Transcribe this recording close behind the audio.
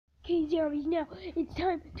Okay, zombies, now it's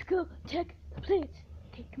time to go check the plants.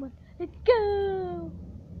 Okay, come on, let's go.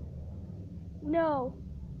 No,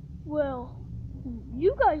 well,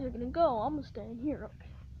 you guys are gonna go. I'm gonna stay in here. Okay,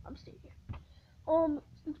 I'm staying here.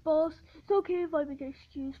 Boss, it's okay if I make an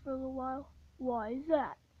excuse for a little while. Why is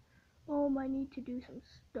that? I need to do some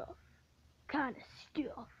stuff. Kind of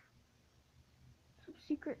stuff. Some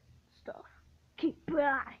secret stuff. Okay,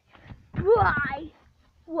 bye. Bye.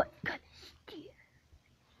 What kind of stuff?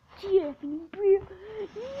 Stephanie, bro.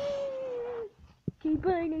 Okay,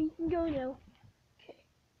 bye. Now you can go now. Okay.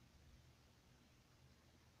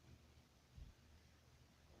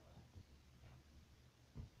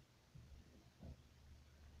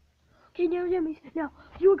 Okay, now zombies. Now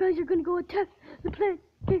you guys are gonna go attack the plant.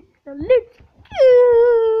 Okay, now let's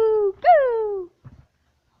go. Go.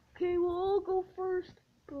 Okay, we'll all go first.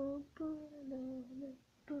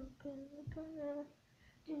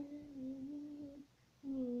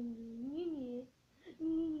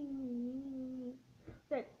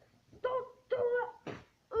 Then don't do it.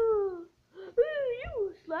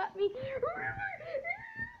 You slap me.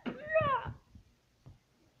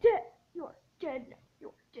 Dead. You're dead now.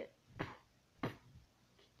 You're dead.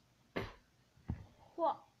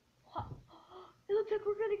 What? What? It looks like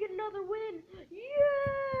we're gonna get another win.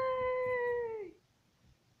 Yay!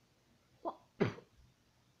 What?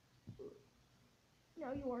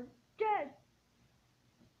 Now you are dead.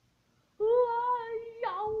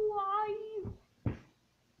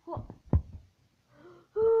 What?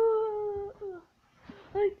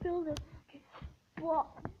 I feel it. Okay.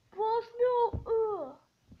 Boss, no.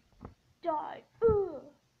 Die.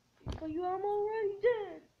 Tell you I'm already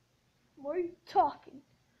dead. What are you talking?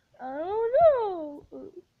 I don't know.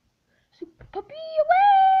 Super puppy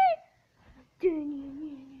away!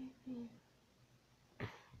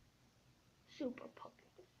 Super puppy.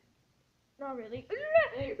 Not really.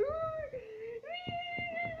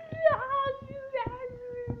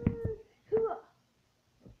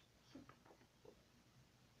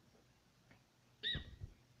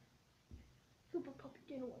 Super puppy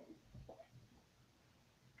didn't win.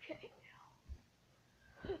 Okay, now.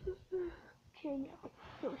 Okay, now.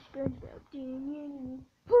 So SpongeBob.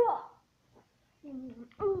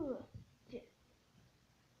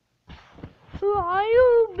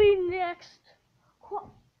 I'll be next.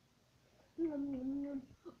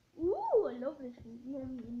 Ooh, I love this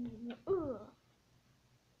food.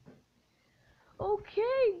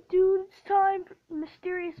 Okay, dude, it's time.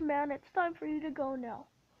 Mysterious man, it's time for you to go now.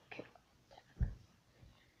 Okay.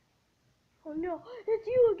 Oh no, it's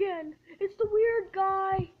you again. It's the weird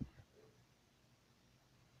guy.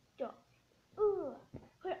 Duh.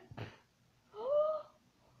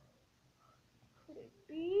 Could it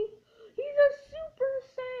be? He's a Super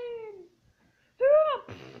Saiyan.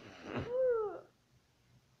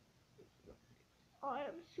 I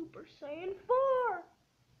am Super Saiyan 4.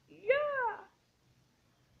 Yeah.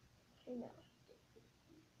 Okay, now.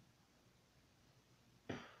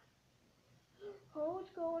 Oh,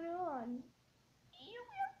 what's going on?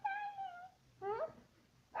 Huh?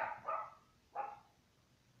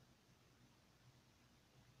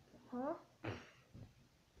 Huh?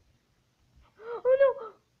 Oh no!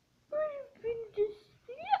 I've been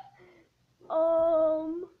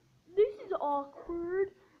this is awkward,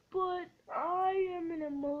 but I am an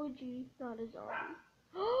emoji, not a zombie.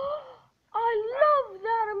 I love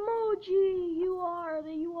that emoji! You are.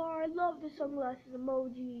 I love the sunglasses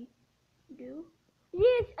emoji. You do?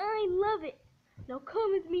 Yes, I love it. Now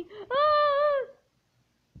come with me.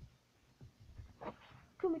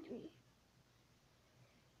 Come with me.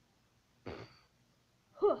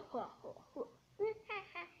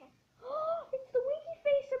 It's the winky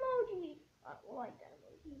face emoji. I like that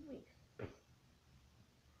emoji. He winks.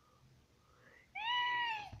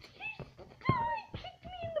 He kicked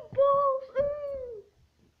me in the balls.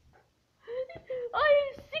 I am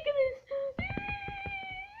sick of this.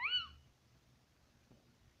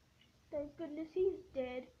 Thank goodness he's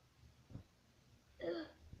dead.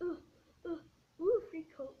 Ooh, free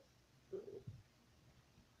coat.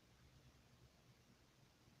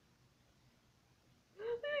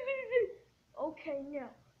 Okay, now,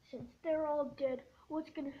 since they're all dead, what's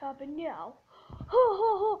gonna happen now?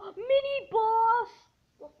 Mini boss!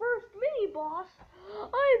 Well, first, mini boss,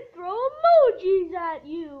 I throw emojis at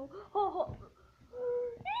you. Oh,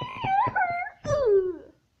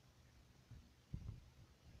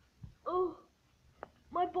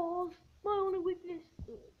 my balls, my only weakness.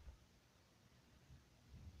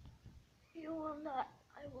 You will not,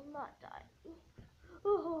 I will not die.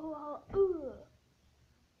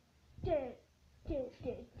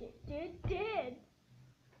 Dead.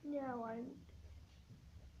 Now I'm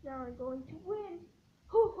Now I'm going to win.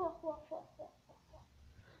 Ho, ho, ho, ho, ho, ho, ho.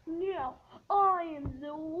 Now I am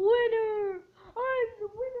the winner. I'm the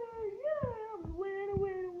winner. Yeah, I'm the winner,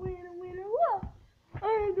 winner, winner, winner. Whoa.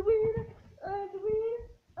 I'm the winner. I'm the winner.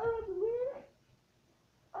 I'm the winner.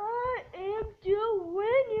 I am the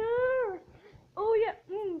winner. Oh yeah.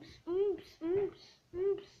 Oops, oops, oops,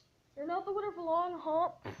 oops. You're not the winner for long, huh?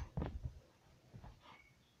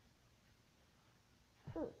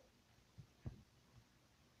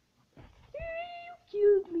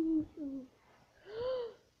 You killed me.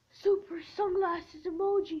 Super sunglasses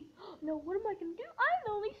emoji. No, what am I gonna do? I'm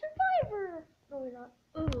the only survivor. No, you're not.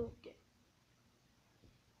 Ugh.